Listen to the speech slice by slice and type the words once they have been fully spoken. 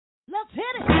let's hit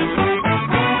it.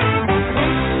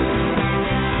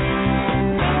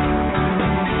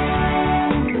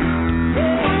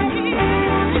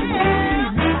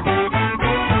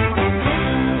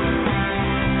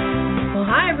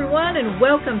 And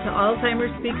welcome to Alzheimer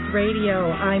Speaks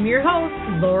Radio. I'm your host,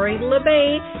 Lori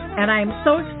LeBay, and I'm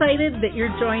so excited that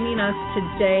you're joining us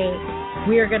today.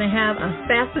 We are going to have a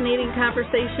fascinating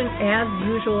conversation as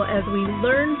usual as we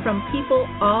learn from people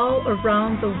all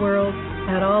around the world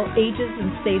at all ages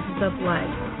and stages of life.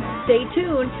 Stay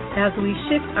tuned as we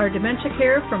shift our dementia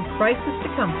care from crisis to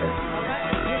comfort. All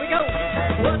right, here we go.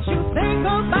 What you think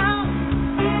about,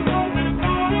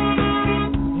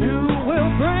 you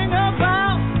will bring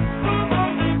about.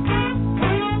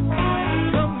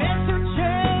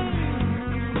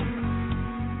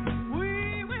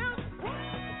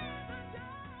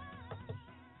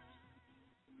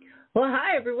 Well,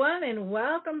 hi, everyone, and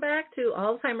welcome back to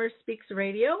Alzheimer Speaks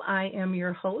Radio. I am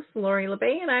your host, Lori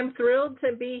LeBay, and I'm thrilled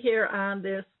to be here on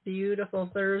this beautiful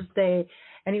Thursday.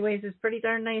 Anyways, it's pretty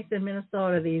darn nice in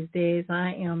Minnesota these days.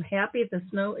 I am happy the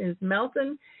snow is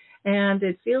melting, and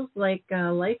it feels like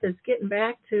life is getting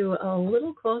back to a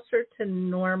little closer to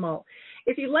normal.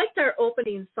 If you liked our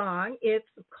opening song, it's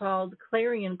called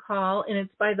Clarion Call, and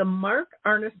it's by the Mark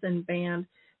Arneson Band,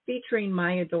 featuring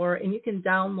My Adore, and you can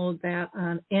download that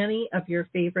on any of your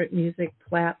favorite music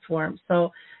platforms.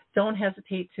 So don't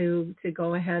hesitate to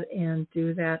go ahead and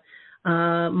do that.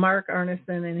 Mark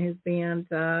Arneson and his band,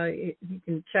 you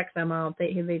can check them out.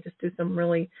 They just do some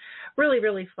really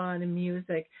fun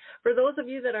music. For those of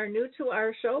you that are new to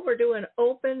our show, we're doing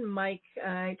open mic.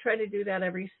 I try to do that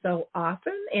every so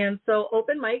often. And so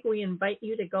open mic, we invite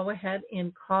you to go ahead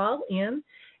and call in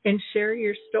and share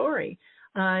your story.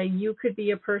 You could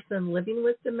be a person living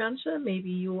with dementia. Maybe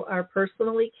you are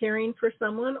personally caring for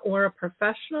someone or a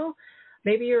professional.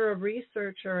 Maybe you're a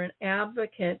researcher, an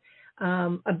advocate,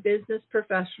 a business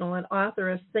professional, an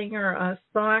author, a singer, a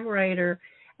songwriter,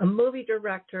 a movie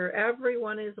director.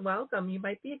 Everyone is welcome. You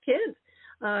might be a kid.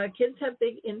 Kids have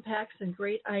big impacts and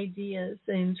great ideas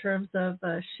in terms of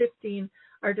shifting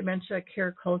our dementia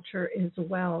care culture as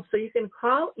well. So you can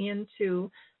call into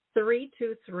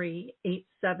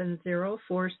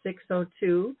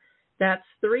 323-870-4602. That's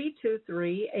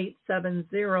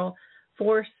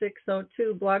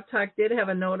 323-870-4602. Blog Talk did have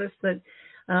a notice that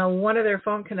one of their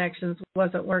phone connections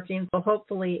wasn't working, so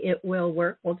hopefully it will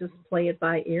work. We'll just play it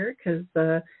by ear because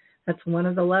that's one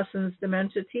of the lessons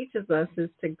dementia teaches us, is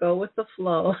to go with the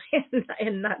flow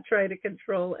and not try to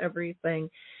control everything.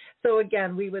 So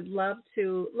again, we would love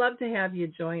to have you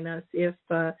join us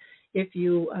if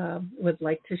you would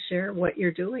like to share what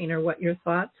you're doing or what your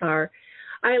thoughts are.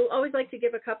 I always like to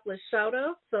give a couple of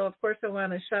shout-outs. So, of course, I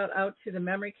want to shout out to the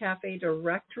Memory Cafe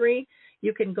directory.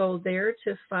 You can go there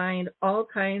to find all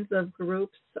kinds of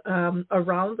groups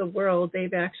around the world.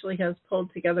 Dave actually has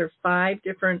pulled together 5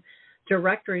 different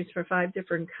directories for 5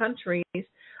 different countries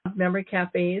of memory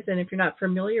cafes. And if you're not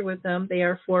familiar with them, they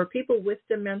are for people with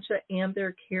dementia and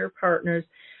their care partners,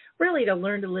 really to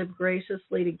learn to live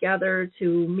graciously together,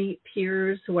 to meet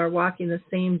peers who are walking the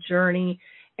same journey,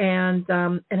 and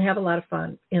have a lot of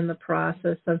fun in the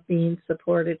process of being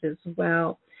supported as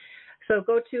well. So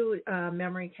go to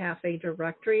Memory Cafe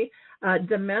directory.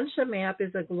 Dementia Map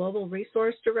is a global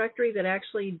resource directory that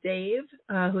actually Dave,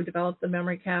 who developed the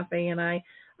Memory Cafe, and I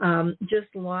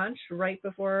just launched right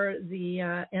before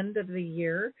the end of the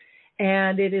year.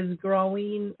 And it is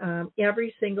growing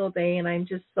every single day, and I'm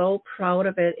just so proud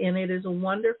of it. And it is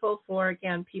wonderful for,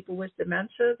 again, people with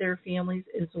dementia, their families,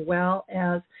 as well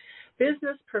as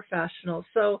business professionals.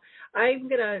 So I'm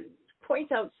going to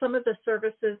point out some of the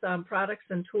services, products,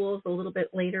 and tools a little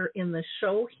bit later in the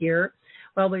show here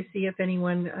while we see if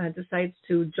anyone decides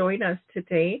to join us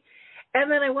today.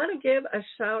 And then I want to give a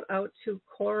shout out to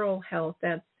Coro Health.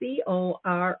 That's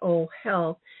CORO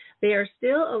Health. They are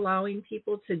still allowing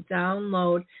people to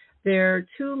download their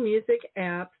 2 music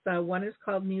apps. One is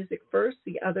called Music First.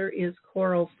 The other is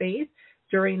Coro Faith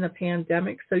during the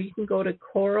pandemic. So you can go to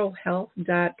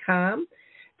corohealth.com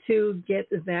to get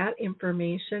that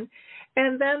information.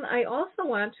 And then I also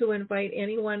want to invite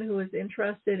anyone who is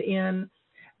interested in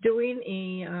doing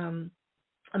a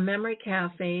memory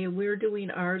cafe. We're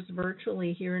doing ours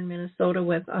virtually here in Minnesota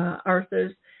with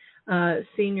Arthur's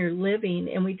Senior Living,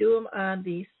 and we do them on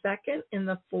the 2nd and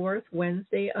the 4th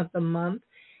Wednesday of the month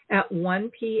at 1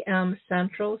 p.m.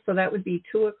 Central. So that would be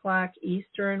 2 o'clock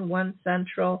Eastern, 1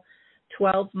 Central,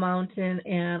 12 Mountain,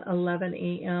 and 11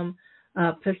 a.m.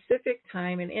 Pacific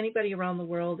time. And anybody around the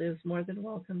world is more than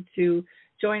welcome to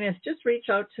join us. Just reach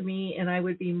out to me, and I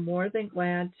would be more than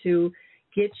glad to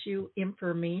get you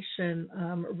information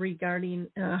regarding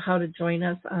how to join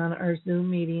us on our Zoom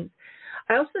meetings.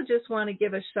 I also just want to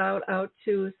give a shout out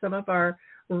to some of our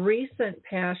recent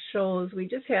past shows. We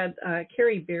just had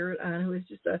Carrie Barrett on, who is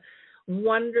just a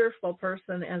wonderful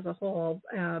person as a whole,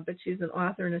 but she's an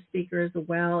author and a speaker as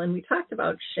well. And we talked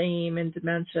about shame and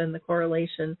dementia and the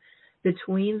correlation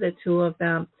between the two of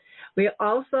them. We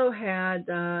also had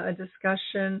a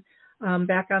discussion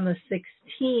back on the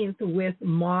 16th with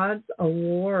Maud's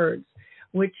Awards,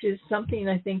 which is something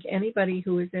I think anybody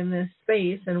who is in this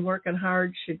space and working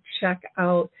hard should check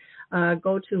out.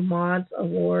 Go to Maud's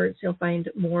Awards. You'll find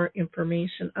more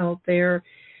information out there.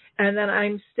 And then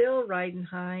I'm still riding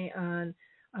high on,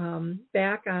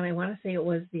 back on, I want to say it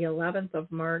was the 11th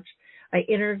of March, I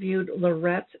interviewed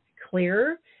Lorette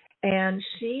Clear, and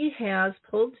she has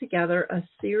pulled together a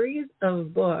series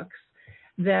of books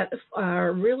that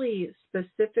are really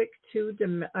specific to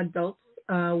adults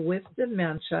with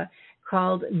dementia,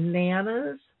 called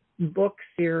Nana's Book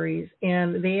Series,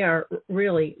 and they are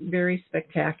really very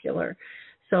spectacular.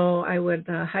 So I would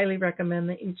highly recommend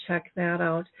that you check that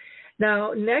out.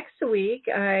 Now, next week,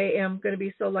 I am going to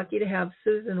be so lucky to have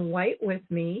Susan White with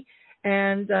me,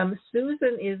 and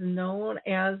Susan is known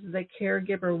as the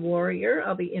Caregiver Warrior.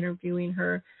 I'll be interviewing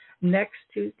her next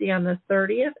Tuesday on the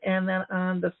 30th, and then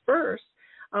on the 1st,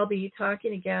 I'll be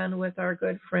talking again with our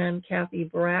good friend Kathy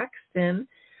Braxton,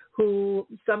 who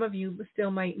some of you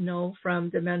still might know from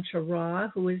Dementia Raw,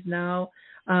 who is now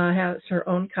has her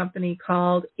own company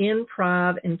called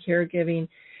Improv and Caregiving.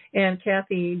 And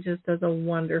Kathy just does a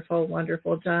wonderful,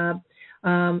 wonderful job.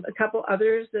 A couple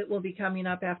others that will be coming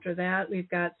up after that. We've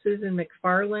got Susan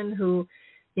McFarland, who,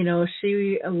 you know,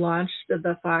 she launched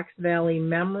the Fox Valley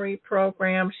Memory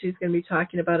Program. She's going to be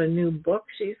talking about a new book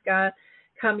she's got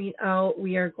coming out.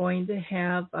 We are going to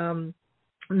have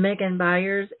Megan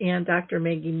Byers and Dr.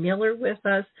 Maggie Miller with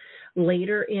us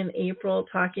later in April,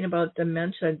 talking about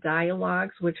dementia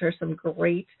dialogues, which are some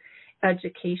great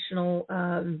educational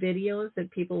videos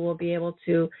that people will be able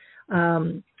to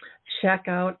check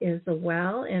out as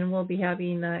well. And we'll be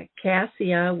having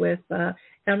Cassia with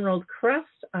Emerald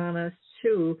Crest on us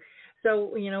too.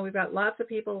 So, you know, we've got lots of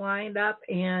people lined up,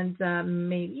 and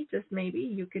maybe, just maybe,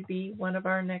 you could be one of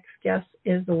our next guests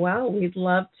as well. We'd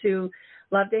love to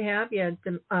have you.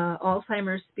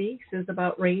 Alzheimer Speaks is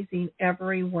about raising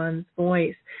everyone's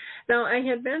voice. Now, I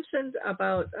had mentioned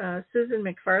about Susan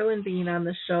McFarland being on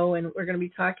the show, and we're going to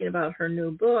be talking about her new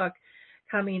book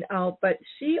coming out, but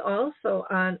she also,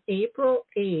 on April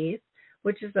 8th,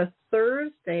 which is a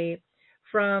Thursday,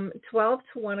 from 12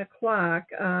 to 1 o'clock,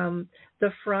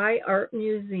 the Fry Art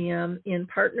Museum, in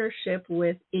partnership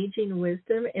with Aging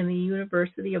Wisdom and the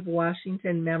University of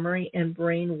Washington Memory and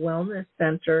Brain Wellness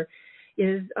Center,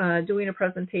 is doing a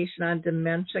presentation on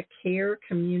dementia care,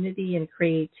 community, and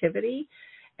creativity.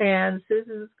 And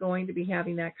Susan's going to be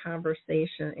having that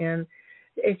conversation. And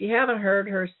if you haven't heard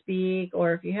her speak,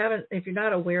 or if you're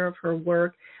not aware of her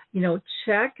work, you know,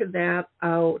 check that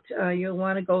out. You'll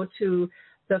want to go to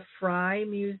the Fry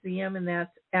Museum, and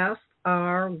that's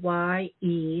FRYE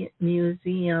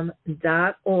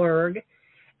museum.org,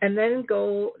 and then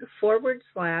go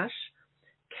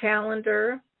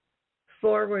 /calendar/event,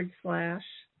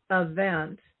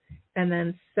 and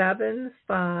then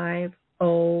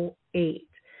 7508.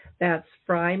 That's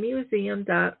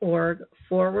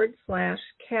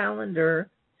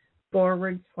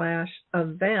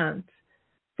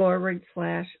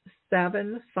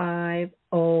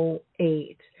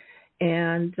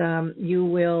And you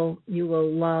will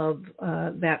love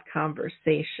that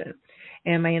conversation.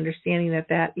 And my understanding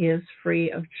that is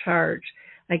free of charge.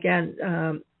 Again,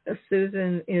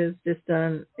 Susan is just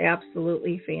done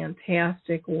absolutely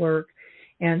fantastic work,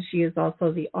 and she is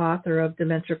also the author of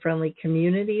Dementia-Friendly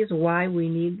Communities, Why We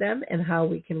Need Them and How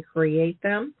We Can Create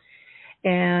Them.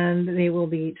 And they will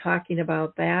be talking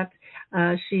about that.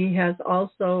 She has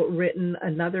also written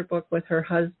another book with her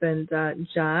husband,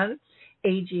 John,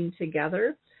 Aging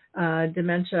Together,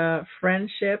 Dementia,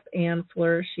 Friendship, and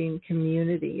Flourishing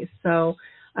Communities. So,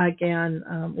 again,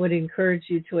 would encourage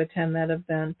you to attend that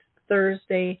event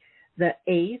Thursday, the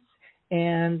 8th,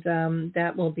 and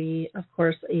that will be, of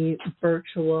course, a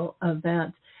virtual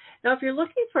event. Now, if you're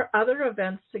looking for other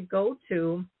events to go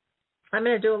to, I'm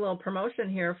going to do a little promotion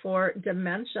here for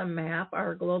Dementia Map,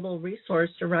 our global resource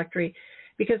directory,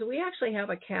 because we actually have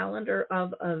a calendar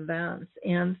of events.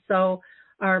 And so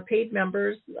our paid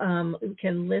members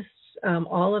can list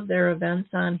all of their events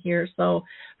on here. So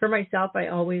for myself, I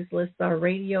always list our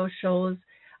radio shows,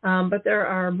 but there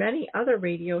are many other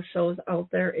radio shows out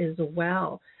there as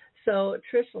well. So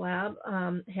Trish Lab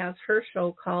has her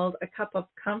show called A Cup of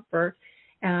Comfort,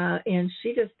 and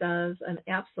she just does an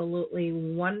absolutely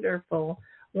wonderful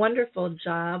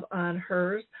job on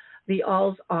hers. The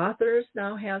Alls Authors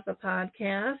now has a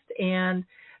podcast, and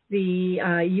the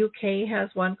UK has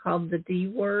one called The D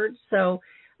Word. So,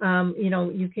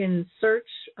 you can search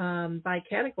by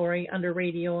category under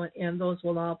radio, and those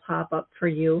will all pop up for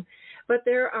you. But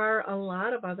there are a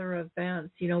lot of other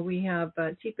events. We have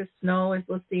Teepa Snow is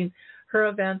listing her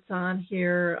events on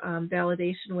here.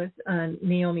 Validation with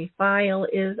Naomi File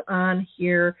is on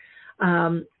here.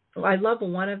 I love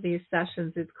one of these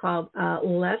sessions. It's called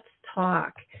Let's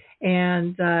Talk.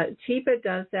 And Teepa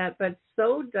does that, but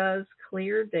so does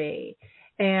Clear Day.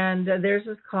 And theirs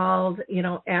is called,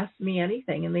 Ask Me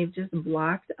Anything, and they've just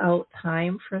blocked out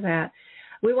time for that.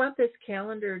 We want this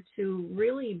calendar to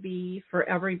really be for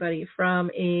everybody,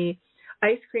 from a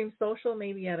ice cream social,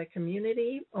 maybe at a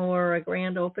community or a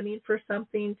grand opening for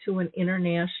something, to an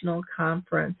international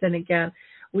conference. And again,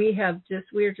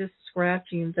 we're just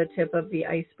scratching the tip of the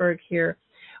iceberg here.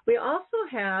 We also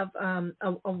have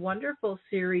a wonderful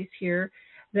series here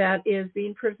that is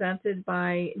being presented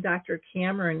by Dr.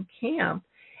 Cameron Camp.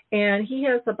 And he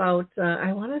has about,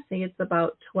 I want to say it's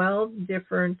about 12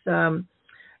 different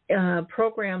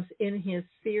programs in his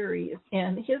series.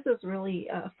 And his is really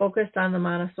focused on the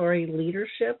Montessori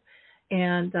leadership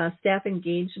and staff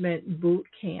engagement boot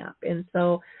camp. And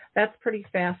so that's pretty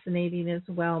fascinating as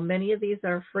well. Many of these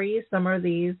are free. Some of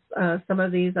these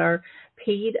are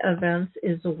paid events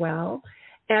as well.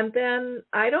 And then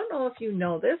I don't know if you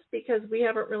know this, because we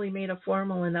haven't really made a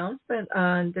formal announcement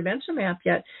on Dementia Map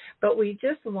yet, but we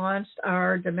just launched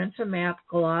our Dementia Map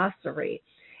glossary.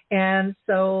 And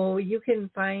so you can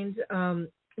find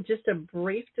just a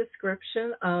brief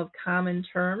description of common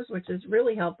terms, which is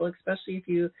really helpful, especially if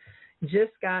you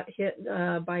just got hit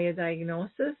by a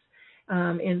diagnosis.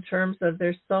 In terms of,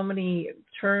 there's so many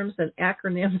terms and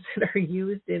acronyms that are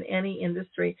used in any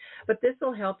industry, but this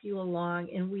will help you along,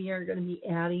 and we are going to be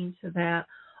adding to that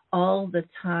all the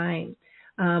time.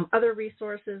 Other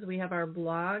resources, we have our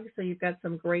blog, so you've got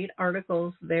some great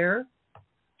articles there.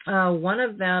 One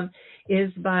of them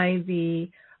is by the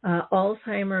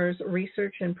Alzheimer's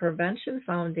Research and Prevention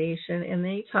Foundation, and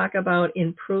they talk about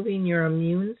improving your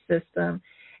immune system.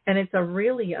 And it's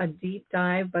really a deep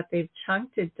dive, but they've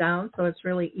chunked it down so it's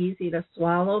really easy to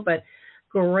swallow, but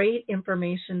great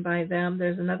information by them.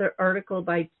 There's another article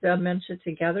by Dementia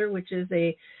Together, which is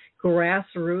a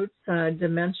grassroots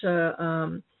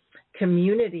dementia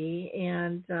community,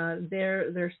 and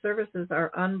their services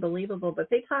are unbelievable.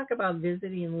 But they talk about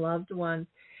visiting loved ones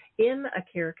in a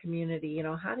care community.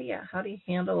 How do you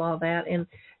handle all that? And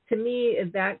to me,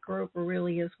 that group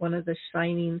really is one of the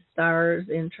shining stars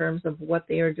in terms of what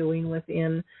they are doing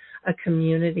within a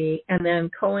community. And then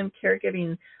Cohen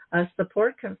Caregiving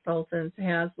Support Consultants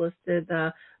has listed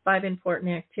 5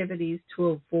 important activities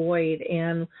to avoid,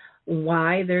 and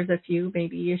why there's a few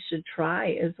maybe you should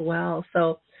try as well.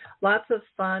 So lots of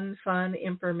fun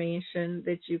information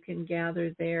that you can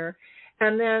gather there.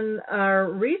 And then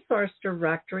our resource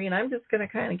directory, and I'm just going to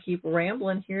kind of keep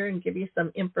rambling here and give you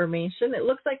some information. It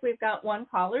looks like we've got one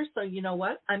caller, so you know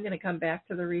what? I'm going to come back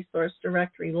to the resource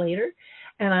directory later,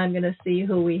 and I'm going to see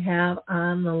who we have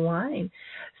on the line.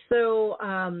 So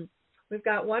we've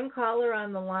got one caller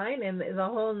on the line, and the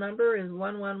whole number is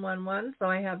 1111, so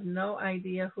I have no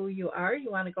idea who you are. You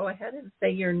want to go ahead and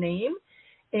say your name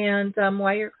and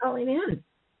why you're calling in.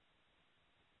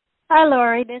 Hi,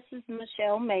 Lori. This is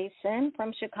Michelle Mason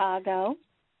from Chicago.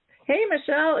 Hey,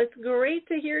 Michelle. It's great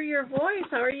to hear your voice.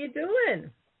 How are you doing?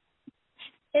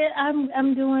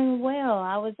 I'm doing well.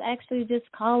 I was actually just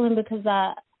calling because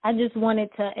I just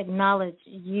wanted to acknowledge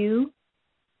you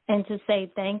and to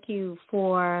say thank you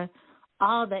for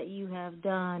all that you have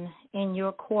done in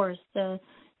your course to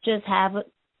just have,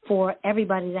 for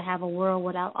everybody to have a world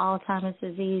without Alzheimer's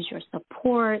disease, your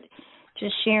support,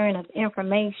 just sharing of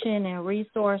information and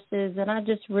resources, and I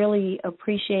just really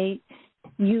appreciate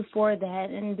you for that,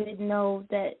 and didn't know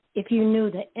that if you knew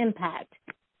the impact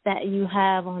that you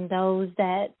have on those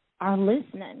that are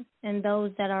listening and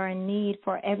those that are in need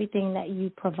for everything that you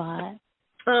provide.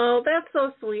 Oh, that's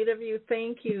so sweet of you.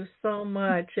 Thank you so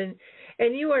much. And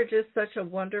you are just such a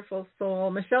wonderful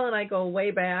soul. Michelle and I go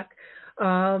way back.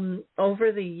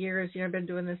 Over the years, I've been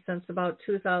doing this since about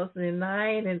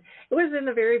 2009, and it was in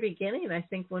the very beginning, I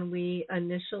think, when we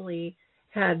initially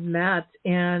had met.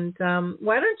 And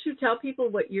why don't you tell people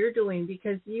what you're doing,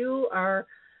 because you are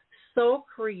so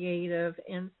creative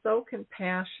and so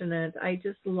compassionate. I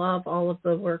just love all of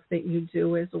the work that you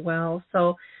do as well.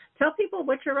 So tell people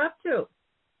what you're up to.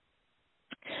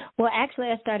 Well, actually,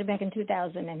 I started back in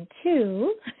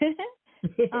 2002,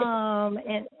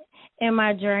 in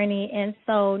my journey. And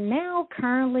so now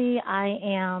currently I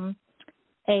am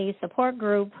a support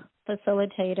group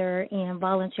facilitator and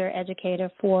volunteer educator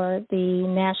for the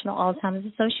National Alzheimer's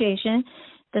Association,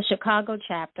 the Chicago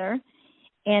chapter.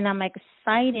 And I'm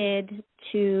excited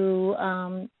to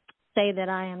say that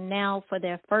I am now for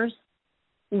their first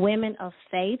Women of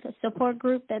Faith support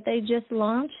group that they just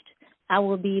launched. I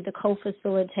will be the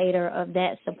co-facilitator of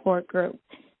that support group.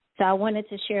 So I wanted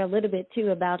to share a little bit, too,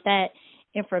 about that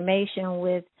information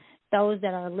with those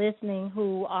that are listening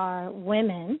who are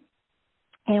women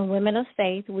and women of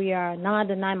faith. We are a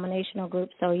non-denominational group,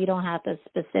 so you don't have to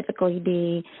specifically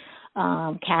be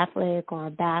Catholic or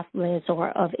Baptist or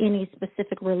of any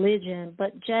specific religion,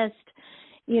 but just,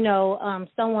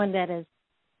 someone that is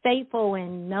faithful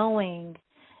in knowing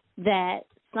that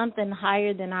something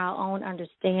higher than our own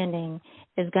understanding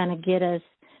is going to get us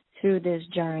through this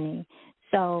journey.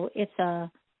 So it's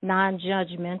a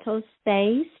non-judgmental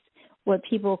space where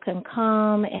people can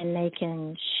come and they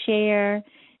can share,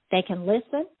 they can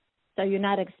listen. So you're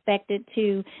not expected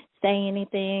to say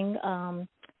anything.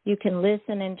 You can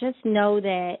listen and just know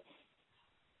that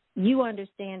you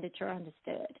understand that you're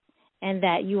understood and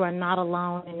that you are not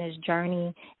alone in this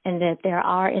journey and that there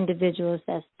are individuals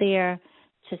that's there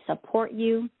to support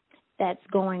you, that's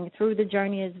going through the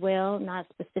journey as well, not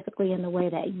specifically in the way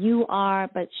that you are,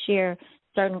 but share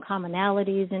certain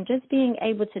commonalities and just being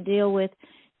able to deal with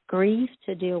grief,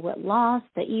 to deal with loss,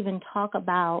 to even talk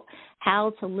about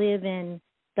how to live in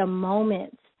the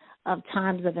moments of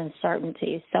times of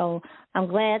uncertainty. So I'm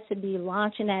glad to be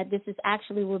launching that. This is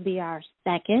actually will be our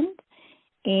second,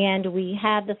 and we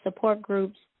have the support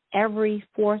groups every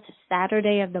fourth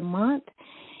Saturday of the month.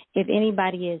 If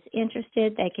anybody is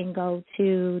interested, they can go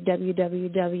to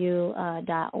www.org,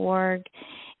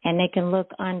 and they can look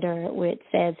under where it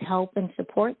says Help and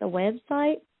Support, the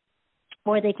website,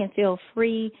 or they can feel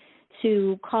free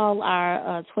to call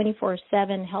our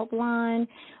 24/7 helpline,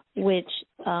 which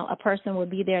a person will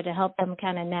be there to help them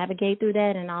kind of navigate through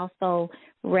that and also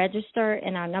register.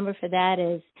 And our number for that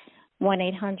is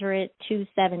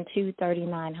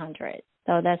 1-800-272-3900.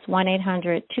 So that's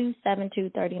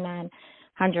 1-800-272-3900.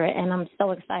 And I'm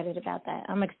so excited about that.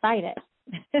 I'm excited.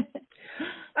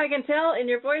 I can tell in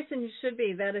your voice, and you should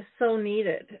be. That is so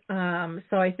needed.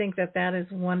 So I think that is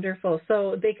wonderful.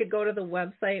 So they could go to the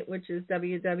website, which is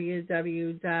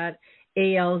www.alz.org,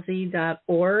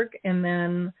 and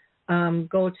then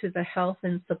go to the health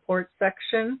and support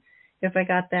section, if I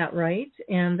got that right.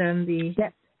 And then the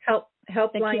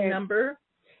helpline number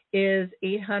is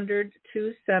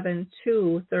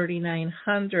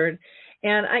 800-272-3900.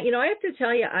 And I have to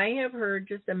tell you, I have heard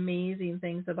just amazing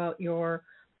things about your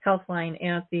helpline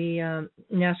at the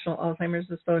National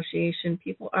Alzheimer's Association.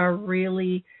 People are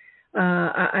really,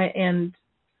 and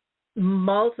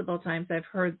multiple times I've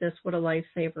heard this, what a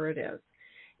lifesaver it is,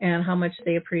 and how much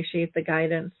they appreciate the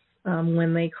guidance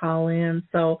when they call in.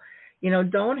 So,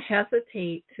 don't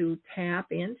hesitate to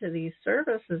tap into these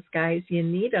services, guys. You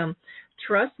need them.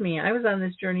 Trust me, I was on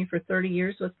this journey for 30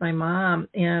 years with my mom,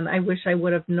 and I wish I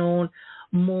would have known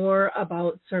more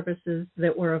about services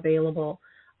that were available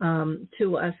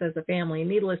to us as a family.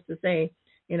 Needless to say,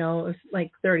 it's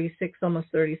like 36,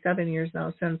 almost 37 years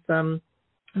now since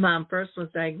Mom first was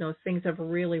diagnosed. Things have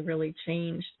really, really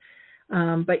changed.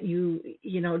 But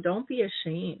don't be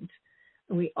ashamed.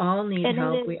 We all need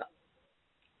help.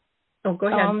 Oh, go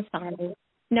ahead. Oh, I'm sorry.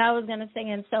 No, I was going to say,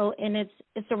 and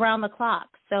it's around the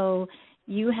clock. So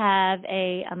you have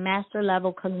a master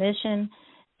level clinician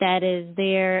that is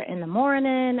there in the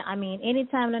morning. I mean, any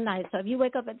time of the night. So if you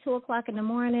wake up at 2 o'clock in the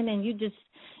morning and you just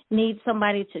need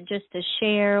somebody to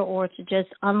share or to just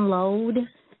unload,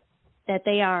 that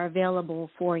they are available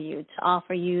for you to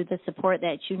offer you the support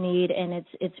that you need, and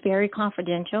it's very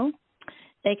confidential.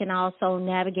 They can also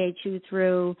navigate you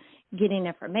through getting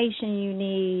information you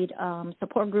need,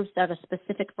 support groups that are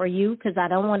specific for you, because I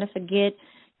don't want to forget,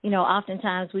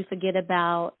 oftentimes we forget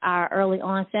about our early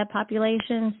onset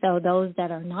population, so those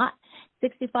that are not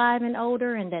 65 and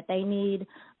older and that they need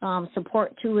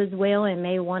support too as well and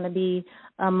may want to be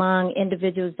among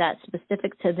individuals that's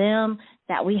specific to them,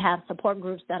 that we have support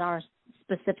groups that are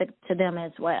specific to them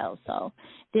as well. So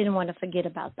didn't want to forget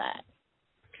about that.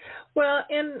 Well,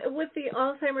 and with the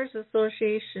Alzheimer's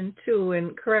Association, too,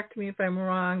 and correct me if I'm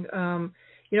wrong,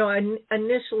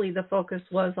 initially the focus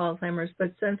was Alzheimer's,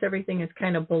 but since everything has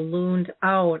kind of ballooned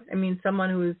out, I mean, someone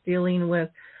who is dealing with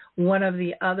one of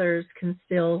the others can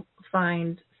still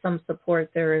find some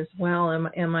support there as well.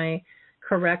 Am I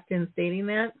correct in stating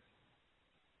that?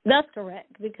 That's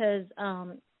correct, because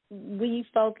we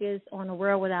focus on a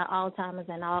world without Alzheimer's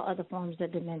and all other forms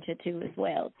of dementia, too, as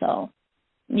well. So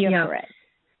you're correct.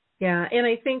 Yeah, and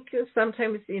I think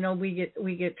sometimes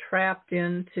we get trapped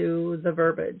into the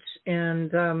verbiage,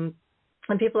 and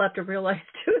people have to realize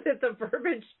too that the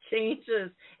verbiage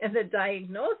changes and the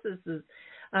diagnoses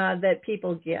that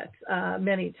people get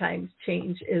many times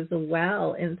change as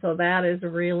well, and so that is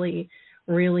really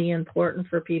really important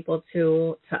for people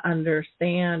to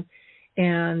understand.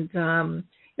 And I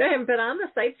haven't been on the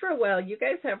site for a while. You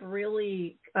guys have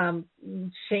really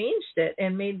changed it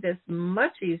and made this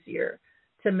much easier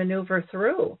to maneuver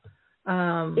through.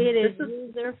 It is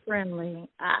user friendly.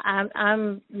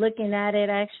 I'm looking at it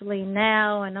actually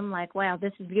now, and I'm like, wow,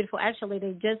 this is beautiful. Actually,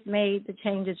 they just made the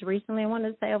changes recently. I want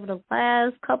to say over the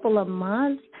last couple of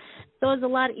months, so it's a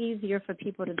lot easier for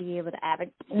people to be able to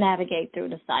navigate through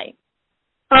the site.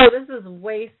 Oh, this is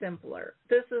way simpler.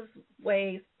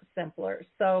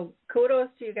 So kudos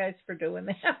to you guys for doing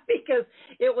that, because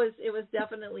it was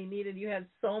definitely needed. You had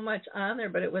so much on there,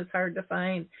 but it was hard to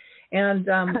find. And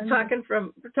talking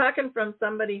from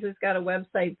somebody who's got a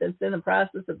website that's in the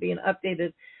process of being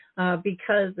updated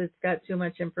because it's got too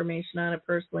much information on it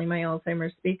personally, my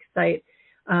Alzheimer Speak site,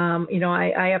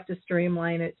 I have to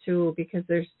streamline it too, because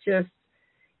there's just,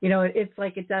 it's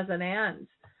like it doesn't end,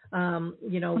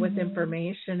 with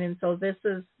information. And so this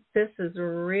is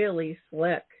really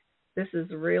slick. This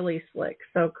is really slick.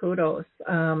 So kudos.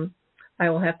 I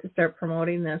will have to start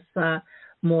promoting this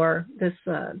more. This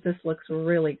looks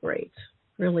really great.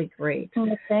 Really great.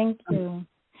 Oh, thank you.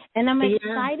 And I'm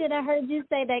excited. I heard you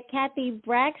say that Kathy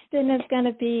Braxton is going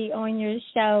to be on your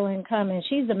show and coming.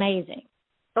 She's amazing.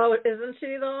 Oh, isn't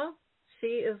she though? She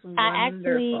is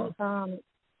wonderful. I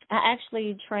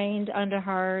actually trained under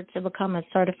her to become a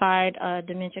certified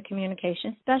dementia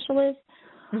communication specialist.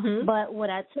 Mm-hmm. But what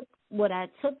I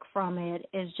took from it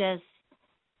is just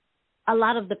a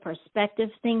lot of the perspective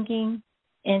thinking,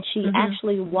 and she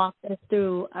actually walked us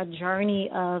through a journey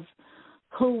of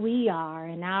who we are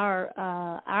and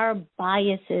our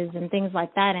biases and things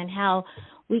like that, and how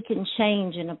we can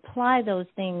change and apply those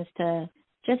things to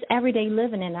just everyday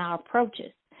living and our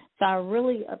approaches. So I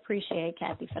really appreciate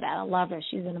Kathy for that. I love her.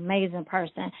 She's an amazing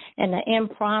person. And the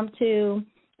impromptu,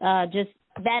 just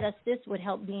that assist would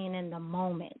help being in the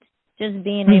moment, just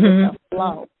being able to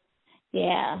flow.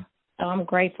 Yeah. So I'm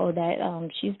grateful that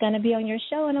she's going to be on your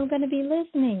show, and I'm going to be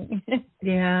listening.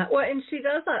 Yeah. Well, and she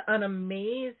does an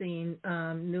amazing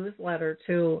newsletter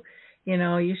too.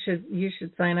 You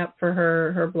should sign up for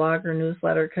her blog or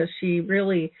newsletter, because she's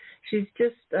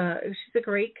a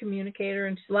great communicator,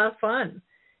 and she's a lot of fun.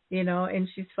 And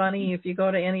she's funny. If you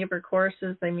go to any of her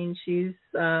courses, I mean, she's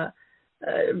just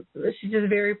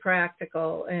very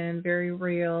practical and very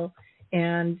real,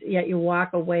 and yet you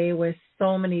walk away with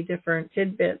so many different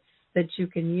tidbits that you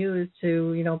can use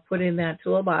to, put in that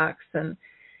toolbox. And,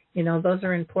 those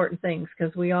are important things,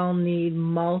 because we all need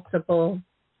multiple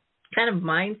kind of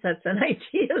mindsets and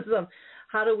ideas of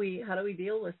how do we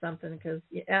deal with something, because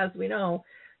as we know,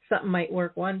 something might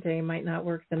work one day, might not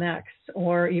work the next,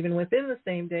 or even within the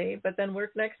same day, but then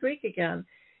work next week again.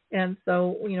 And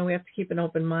so, we have to keep an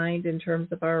open mind in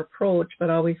terms of our approach, but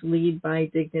always lead by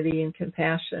dignity and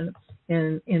compassion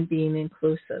and being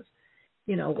inclusive,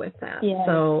 with that. Yeah.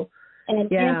 So,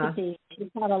 and empathy. She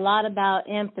taught a lot about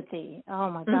empathy. Oh,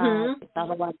 my God. She taught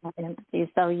a lot about empathy.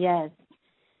 So, yes.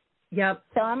 Yep.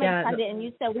 So I'm excited. And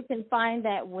you said we can find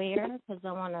that where? Because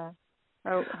I want to,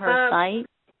 her site.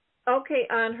 Okay,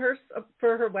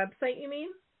 for her website, you mean?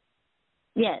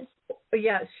 Yes.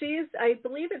 Yeah, I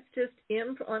believe it's just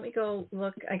let me go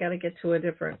look. I got to get to a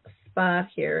different spot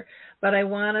here. But I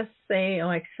want to say,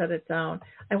 I shut it down.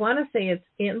 I want to say it's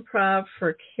Improv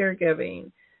for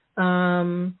Caregiving.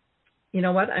 You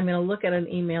know what? I'm going to look at an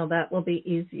email. That will be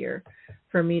easier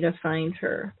for me to find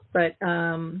her. But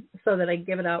so that I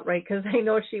give it out right, because I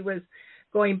know she was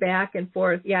going back and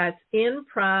forth. Yeah, it's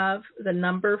Improv, the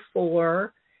number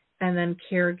 4, and then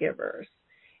Caregivers.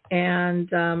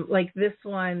 And like this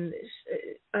one,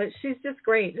 she's just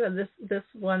great. This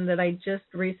one that I just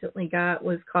recently got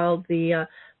was called the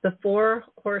 4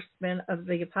 Horsemen of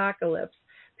the Apocalypse: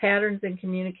 Patterns in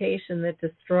Communication that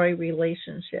Destroy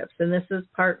Relationships. And this is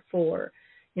part 4.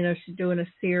 She's doing a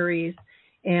series,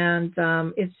 and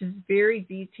it's just very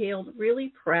detailed,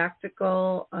 really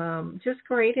practical, just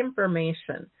great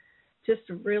information. Just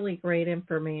really great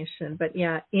information. But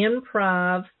yeah,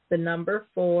 Improv, the number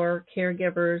 4,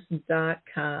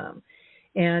 caregivers.com.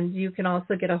 And you can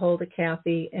also get a hold of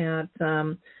Kathy at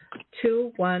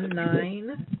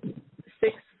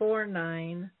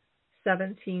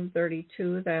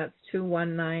 219-649-1732. That's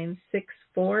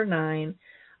 219-649-1732.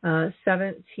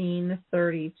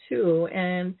 1732.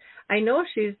 And I know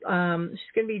she's going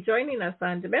to be joining us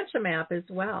on Dementia Map as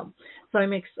well. So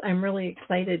I'm really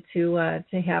excited to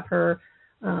have her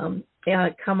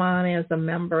come on as a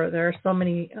member. There are so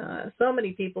many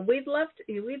people. We'd love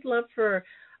for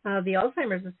the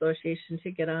Alzheimer's Association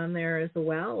to get on there as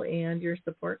well, and your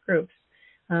support groups.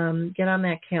 Get on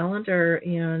that calendar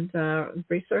and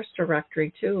resource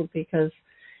directory too, because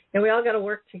we all got to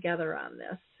work together on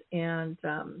this and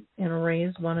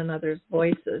raise one another's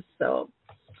voices. So,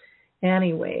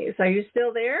 anyways, are you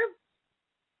still there?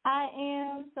 I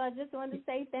am. So I just wanted to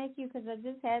say thank you because I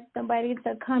just had somebody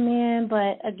to come in.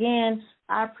 But again,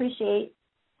 I appreciate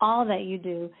all that you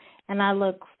do, and I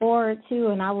look forward to,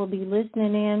 and I will be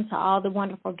listening in to all the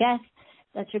wonderful guests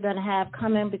that you're going to have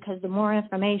come in, because the more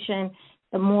information,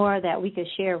 the more that we could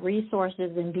share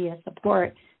resources and be a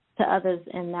support to others,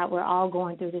 and that we're all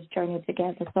going through this journey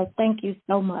together. So thank you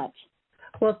so much.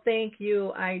 Well, thank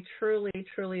you. I truly,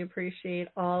 truly appreciate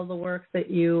all the work that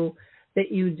you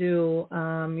do.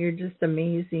 You're just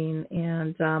amazing,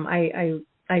 and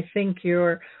I think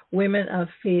your Women of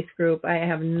Faith group, I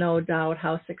have no doubt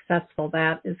how successful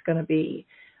that is going to be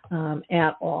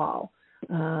at all.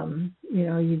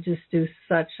 You just do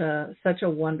such a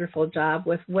wonderful job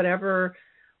with whatever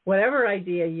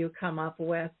idea you come up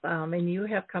with, and you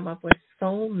have come up with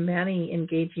so many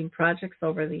engaging projects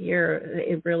over the year.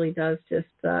 It really does just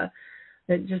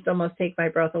almost take my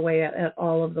breath away at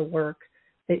all of the work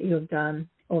that you have done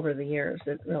over the years.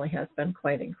 It really has been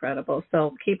quite incredible.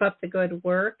 So keep up the good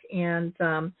work, and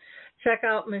check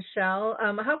out Michelle.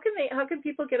 How can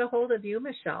people get a hold of you,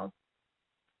 Michelle?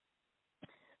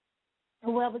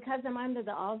 Well, because I'm under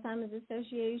the Alzheimer's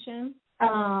Association,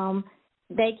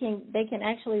 they can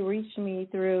actually reach me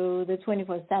through the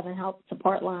 24/7 help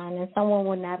support line, and someone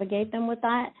will navigate them with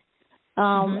that,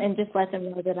 and just let them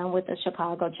know that I'm with the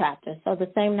Chicago chapter. So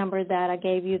the same number that I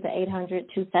gave you, the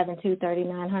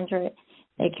 800-272-3900,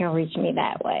 they can reach me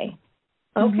that way.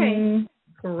 Okay,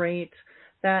 great.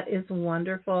 That is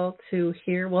wonderful to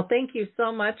hear. Well, thank you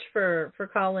so much for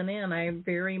calling in. I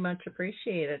very much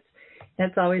appreciate it.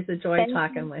 It's always a joy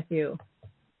talking with you.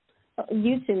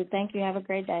 You too. Thank you. Have a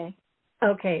great day.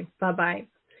 Okay, bye-bye.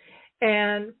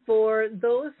 And for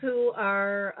those who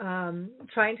are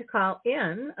trying to call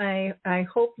in, I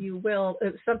hope you will.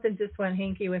 Something just went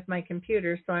hanky with my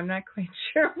computer, so I'm not quite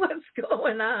sure what's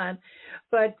going on.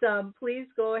 But please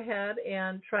go ahead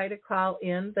and try to call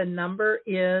in. The number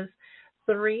is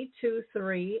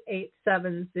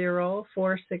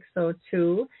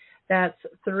 323-870-4602. That's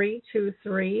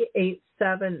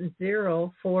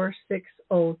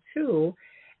 323-870-4602.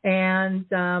 And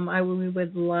we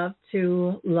would love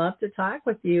to talk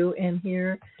with you and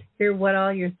hear what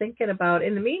all you're thinking about.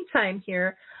 In the meantime,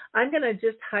 here I'm going to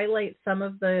just highlight some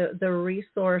of the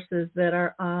resources that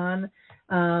are on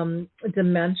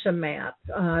Dementia Map.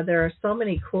 There are so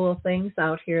many cool things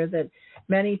out here that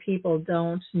many people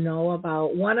don't know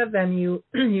about. One of them, you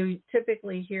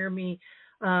typically hear me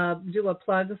do a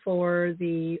plug for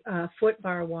the foot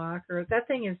bar walker. That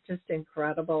thing is just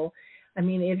incredible. I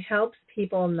mean, it helps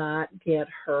people not get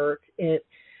hurt. It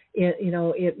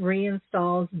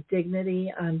reinstalls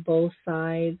dignity on both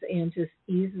sides and just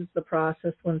eases the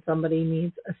process when somebody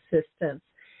needs assistance.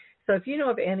 So if you know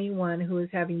of anyone who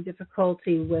is having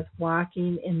difficulty with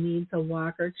walking and needs a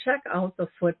walker, check out the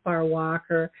foot bar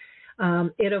walker.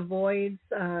 It avoids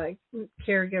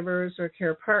caregivers or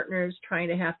care partners trying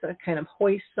to have to kind of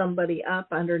hoist somebody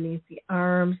up underneath the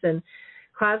arms and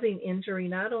causing injury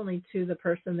not only to the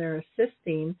person they're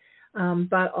assisting,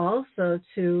 but also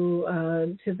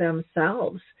to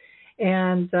themselves.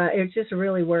 And it just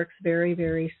really works very,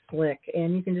 very slick.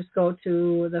 And you can just go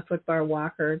to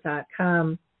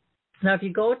thefootbarwalker.com. Now, if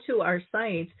you go to our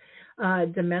site,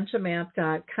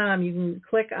 dementiamap.com, you can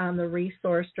click on the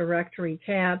resource directory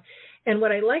tab. And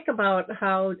what I like about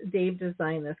how Dave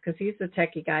designed this, because he's the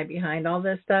techie guy behind all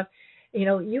this stuff,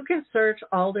 you can search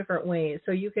all different ways.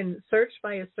 So you can search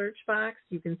by a search box,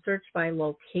 you can search by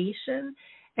location,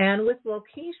 and with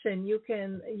location, you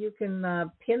can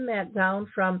pin that down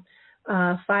from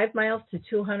 5 miles to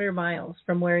 200 miles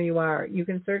from where you are. You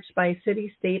can search by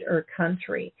city, state, or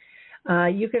country.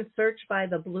 You can search by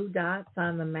the blue dots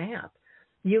on the map.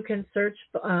 You can search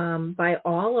by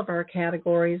all of our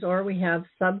categories, or we have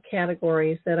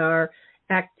subcategories that are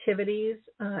activities,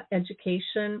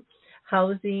 education,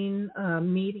 housing,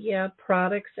 media,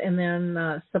 products, and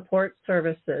then support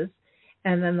services.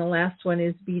 And then the last one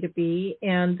is B2B,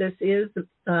 and this is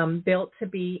built to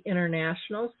be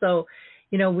international. So,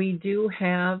 we do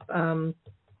have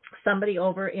somebody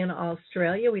over in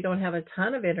Australia. We don't have a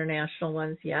ton of international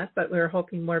ones yet, but we're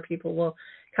hoping more people will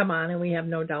come on, and we have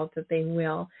no doubt that they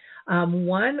will.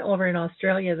 One over in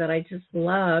Australia that I just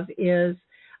love is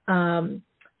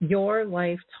Your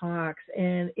Life Talks,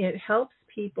 and it helps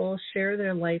people share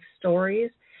their life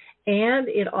stories, and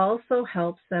it also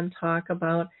helps them talk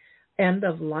about end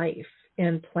of life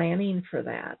and planning for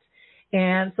that.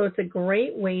 And so it's a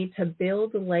great way to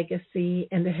build a legacy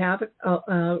and to have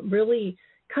a really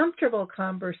comfortable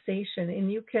conversation.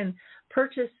 And you can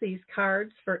purchase these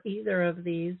cards for either of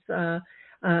these,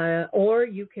 or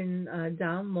you can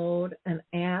download an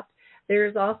app.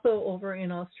 There's also over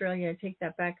in Australia, I take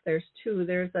that back, there's two.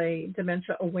 There's a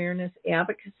dementia awareness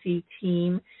advocacy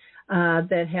team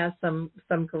that has some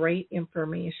great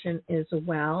information as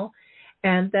well.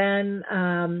 And then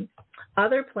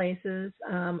other places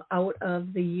out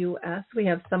of the U.S., we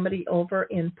have somebody over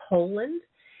in Poland,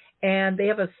 and they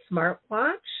have a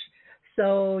smartwatch.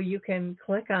 So you can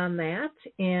click on that,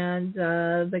 and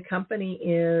the company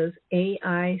is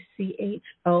AICHOM,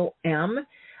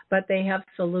 but they have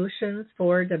solutions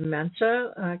for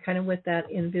dementia, kind of with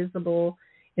that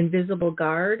invisible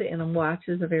guard, and a watch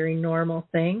is a very normal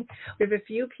thing. We have a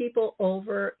few people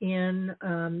over in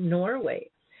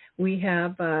Norway. We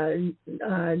have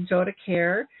Joda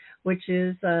Care, which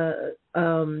is, it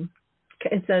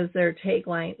says their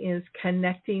tagline is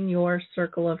connecting your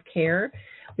circle of care.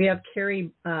 We have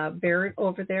Carrie Barrett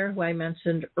over there, who I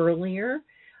mentioned earlier,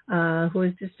 who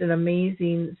is just an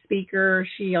amazing speaker.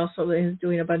 She also is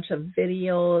doing a bunch of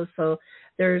videos, so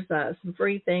there's some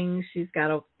free things. She's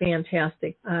got a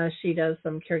fantastic, she does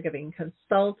some caregiving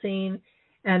consulting.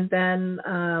 And then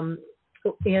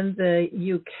in the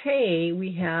UK,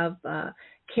 we have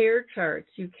Care Charts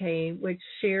UK, which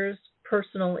shares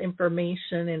personal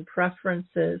information and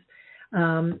preferences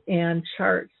and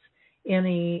charts in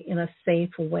a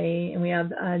safe way. And we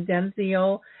have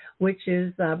Denzio, which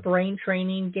is brain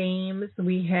training games.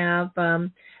 We have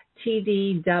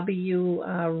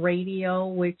TDW Radio,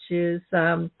 which is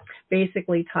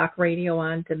basically talk radio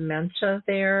on dementia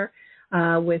there,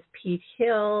 with Pete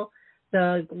Hill,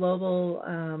 the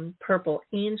Global Purple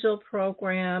Angel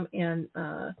Program, and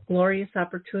Glorious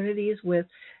Opportunities with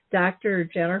Dr.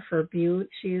 Jennifer Butte.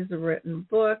 She's written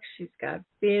books. She's got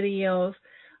videos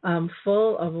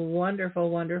full of wonderful,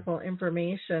 wonderful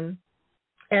information.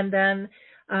 And then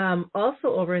also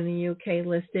over in the UK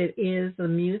listed is the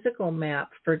musical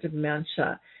map for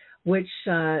dementia, which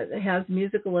has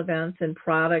musical events and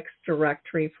products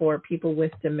directory for people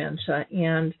with dementia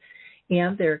and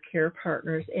their care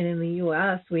partners. And in the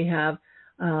U.S., we have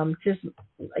just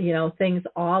things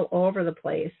all over the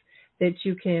place that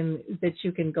you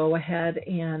can go ahead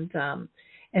and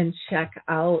check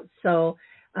out. So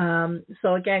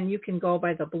again, you can go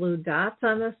by the blue dots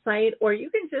on the site, or you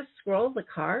can just scroll the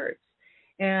cards.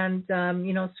 And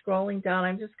scrolling down,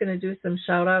 I'm just going to do some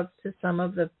shout outs to some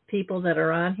of the people that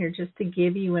are on here, just to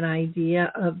give you an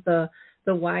idea of the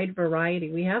wide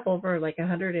variety. We have over like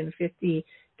 150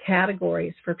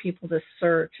 categories for people to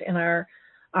search, and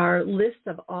our list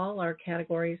of all our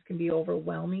categories can be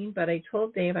overwhelming, but I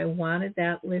told Dave I wanted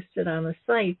that listed on the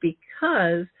site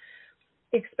because,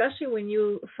 especially when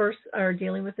you first are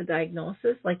dealing with a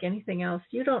diagnosis, like anything else,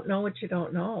 you don't know what you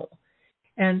don't know.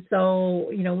 And so,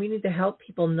 we need to help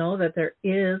people know that there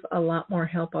is a lot more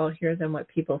help out here than what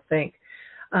people think.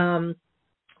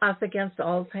 Us Against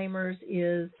Alzheimer's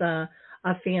is a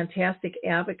fantastic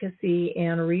advocacy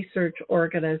and research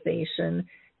organization,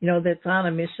 that's on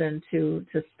a mission to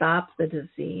stop the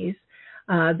disease.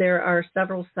 There are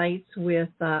several sites with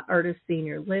Artist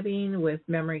Senior Living, with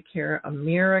Memory Care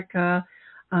America,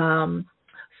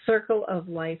 Circle of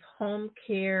Life Home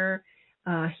Care,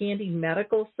 Handy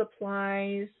Medical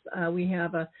Supplies. We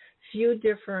have a few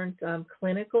different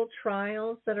clinical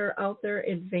trials that are out there.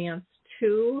 Advanced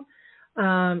 2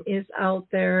 is out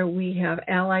there. We have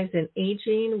Allies in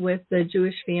Aging with the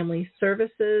Jewish Family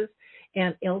Services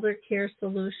and Elder Care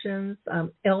Solutions,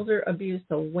 Elder Abuse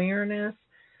Awareness,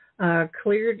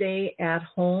 Clear Day at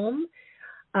Home.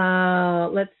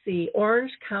 Let's see,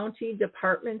 Orange County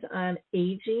Department on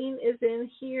Aging is in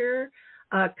here.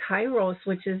 Kairos,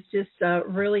 which is just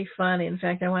really fun. In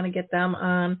fact, I want to get them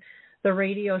on the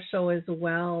radio show as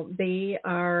well. They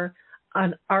are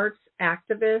an arts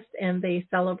activist, and they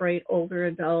celebrate older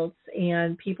adults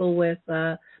and people with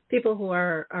people who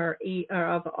are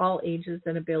of all ages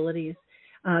and abilities.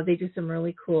 They do some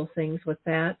really cool things with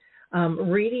that.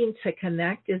 Reading to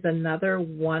Connect is another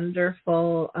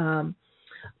wonderful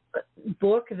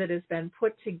book that has been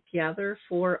put together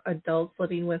for adults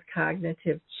living with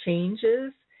cognitive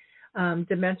changes.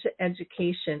 Dementia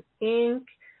Education, Inc.,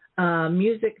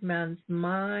 Music Men's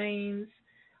Minds,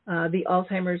 the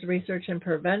Alzheimer's Research and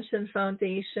Prevention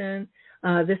Foundation,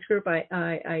 This group,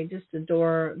 I just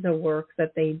adore the work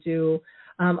that they do,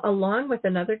 along with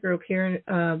another group here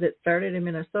that started in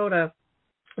Minnesota,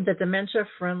 the Dementia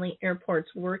Friendly Airports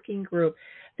Working Group.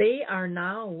 They are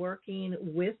now working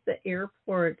with the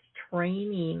airports,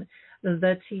 training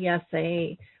the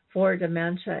TSA for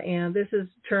dementia, and this has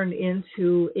turned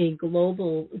into a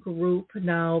global group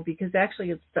now, because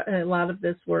actually a lot of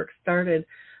this work started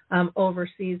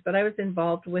overseas, but I was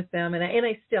involved with them, and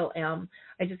I still am.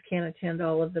 I just can't attend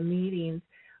all of the meetings,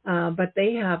 but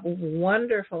they have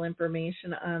wonderful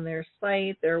information on their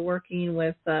site. They're working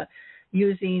with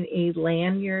using a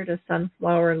lanyard, a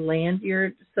sunflower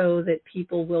lanyard, so that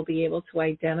people will be able to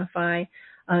identify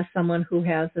someone who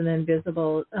has an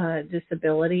invisible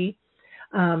disability.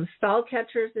 Stall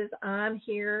Catchers is on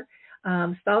here.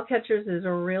 Stall Catchers is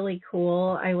really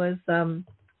cool. I was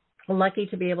lucky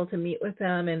to be able to meet with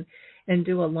them and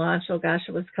do a launch. Oh gosh,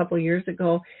 it was a couple years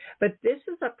ago. But this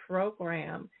is a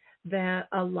program that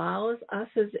allows us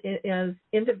as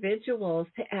individuals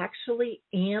to actually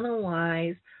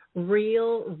analyze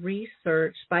real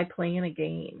research by playing a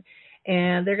game.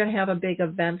 And they're going to have a big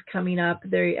event coming up.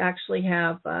 They actually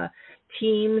have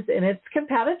teams, and it's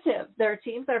competitive. Their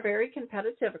teams are very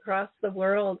competitive across the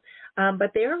world,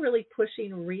 but they are really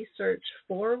pushing research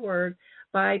forward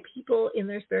by people in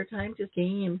their spare time, just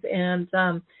games, and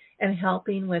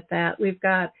helping with that. We've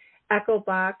got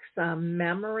EchoBox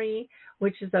Memory,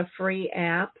 which is a free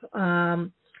app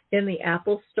in the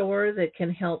Apple Store that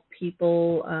can help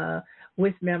people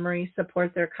with memory,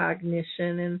 support their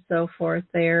cognition, and so forth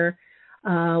there.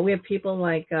 We have people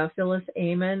like Phyllis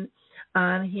Amon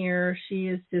on here. She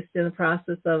is just in the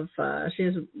process of,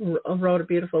 wrote a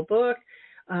beautiful book.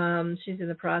 She's in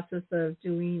the process of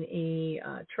doing a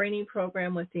training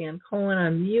program with Dan Cohen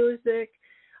on music.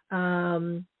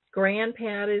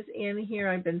 GrandPad is in here.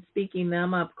 I've been speaking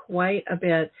them up quite a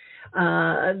bit.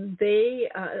 I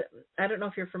don't know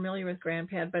if you're familiar with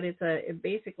GrandPad, but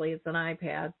basically it's an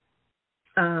iPad.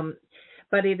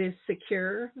 But it is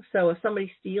secure, so if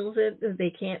somebody steals it, they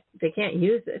can't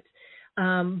use it.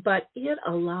 But it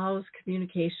allows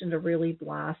communication to really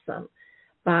blossom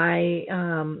by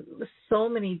so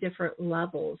many different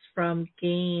levels, from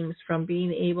games, from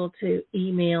being able to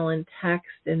email and text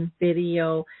and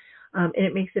video, and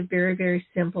it makes it very, very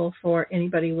simple for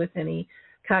anybody with any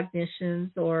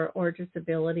cognitions or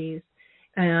disabilities,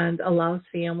 and allows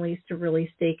families to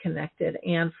really stay connected,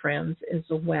 and friends as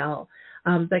well.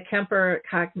 The Kemper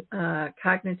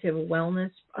Cognitive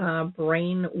Wellness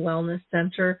Brain Wellness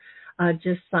Center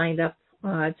just signed up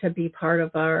to be part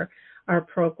of our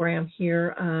program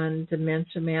here on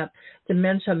Dementia Map.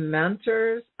 Dementia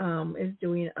Mentors is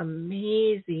doing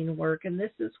amazing work, and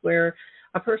this is where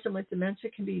a person with dementia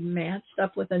can be matched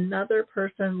up with another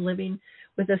person living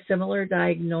with a similar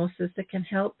diagnosis that can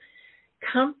help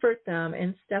comfort them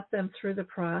and step them through the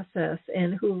process,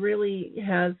 and who really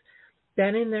has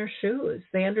been in their shoes.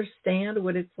 They understand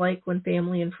what it's like when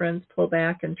family and friends pull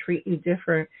back and treat you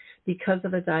different because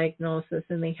of a diagnosis,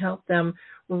 and they help them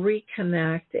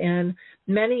reconnect. And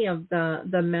many of the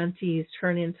mentees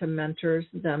turn into mentors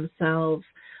themselves.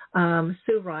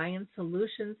 Sue Ryan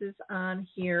Solutions is on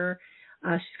here.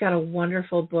 She's got a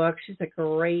wonderful book. She's a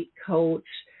great coach.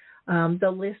 The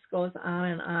list goes on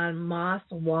and on. Moss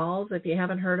Walls, if you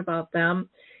haven't heard about them,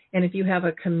 and if you have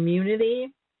a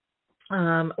community,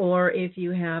 or if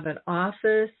you have an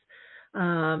office,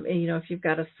 if you've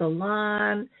got a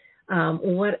salon,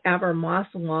 whatever, Moss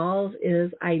Walls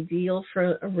is ideal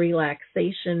for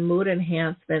relaxation, mood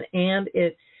enhancement, and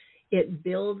it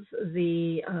builds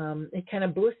it kind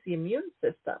of boosts the immune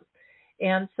system.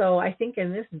 And so I think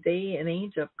in this day and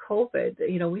age of COVID,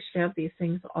 we should have these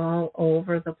things all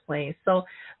over the place. So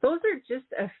those are just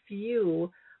a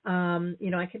few.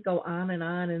 I could go on,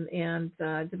 and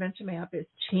Dementia Map is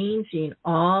changing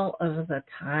all of the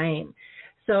time.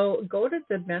 So go to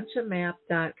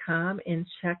dementiamap.com and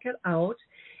check it out.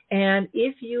 And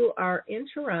if you are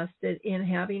interested in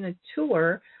having a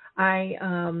tour,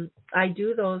 I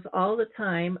do those all the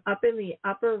time. Up in the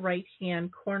upper right-hand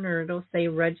corner, it'll say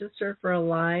register for a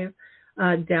live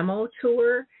demo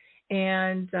tour.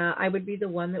 And I would be the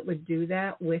one that would do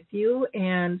that with you.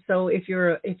 And so if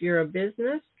you're a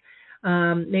business,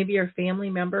 maybe you're a family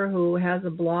member who has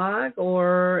a blog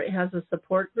or has a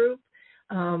support group,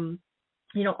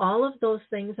 all of those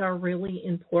things are really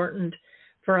important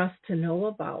for us to know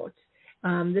about.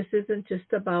 This isn't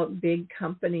just about big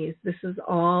companies. This is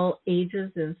all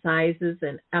ages and sizes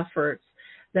and efforts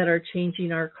that are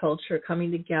changing our culture, coming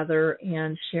together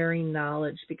and sharing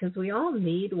knowledge, because we all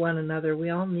need one another. We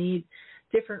all need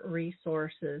different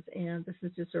resources, and this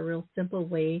is just a real simple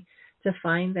way to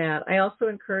find that. I also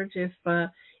encourage if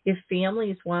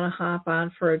families want to hop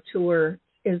on for a tour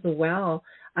as well,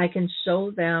 I can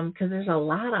show them, because there's a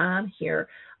lot on here,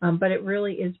 but it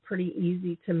really is pretty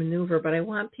easy to maneuver. But I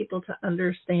want people to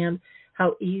understand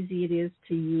how easy it is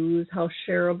to use, how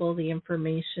shareable the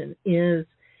information is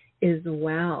as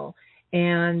well.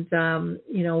 And,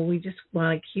 we just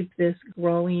want to keep this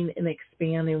growing and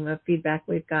expanding. The feedback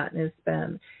we've gotten has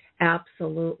been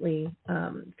absolutely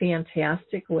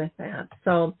fantastic with that.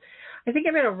 So I think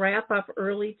I'm going to wrap up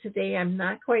early today. I'm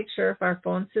not quite sure if our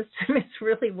phone system is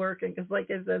really working because, like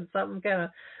I said, something kind of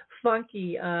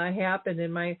funky happened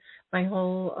and my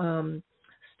whole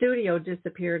studio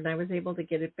disappeared and I was able to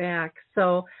get it back.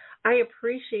 So I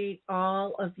appreciate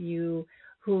all of you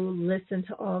who listen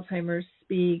to Alzheimer's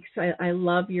Speaks. I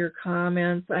love your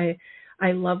comments. I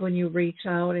love when you reach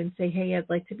out and say, hey, I'd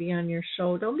like to be on your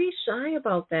show. Don't be shy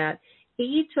about that.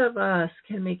 Each of us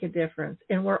can make a difference,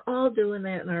 and we're all doing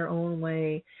that in our own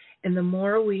way. And the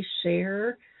more we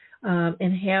share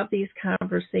and have these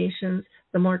conversations,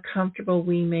 the more comfortable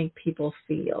we make people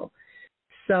feel.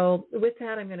 So with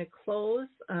that, I'm going to close.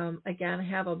 Again,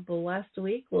 have a blessed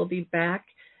week. We'll be back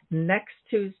next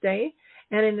Tuesday.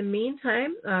 And in the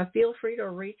meantime, feel free to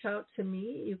reach out to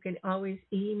me. You can always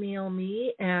email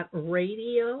me at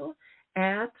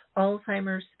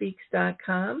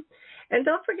radio@alzheimerspeaks.com. And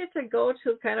don't forget to go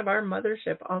to kind of our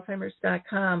mothership,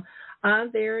 alzheimers.com. On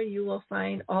there, you will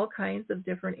find all kinds of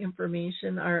different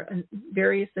information, our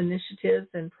various initiatives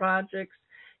and projects.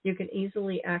 You can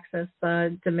easily access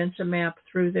the dementia map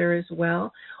through there as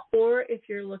well. Or if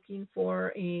you're looking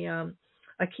for a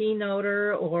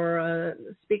keynoter or a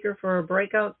speaker for a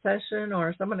breakout session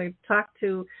or someone to talk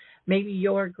to, maybe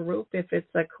your group, if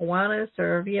it's a Kiwanis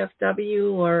or a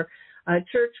VFW or a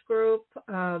church group,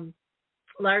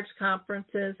 large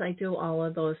conferences, I do all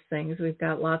of those things. We've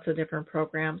got lots of different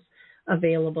programs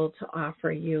available to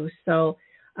offer you. So,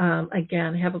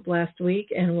 again, have a blessed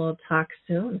week, and we'll talk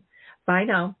soon. Bye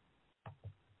now.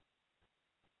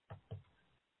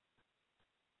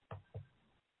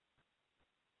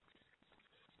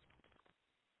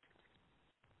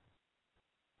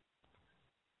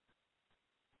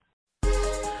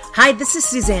 Hi, this is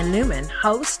Suzanne Newman,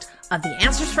 host of the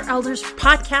Answers for Elders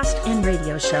podcast and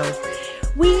radio show.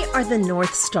 We are the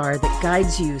North Star that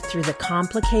guides you through the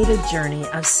complicated journey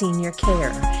of senior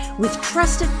care with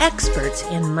trusted experts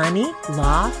in money,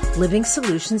 law, living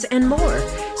solutions, and more.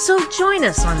 So join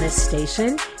us on this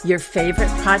station, your favorite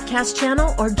podcast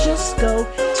channel, or just go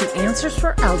to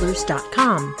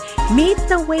AnswersForElders.com. Meet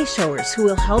the Wayshowers who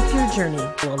will help your journey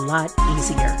a lot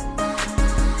easier.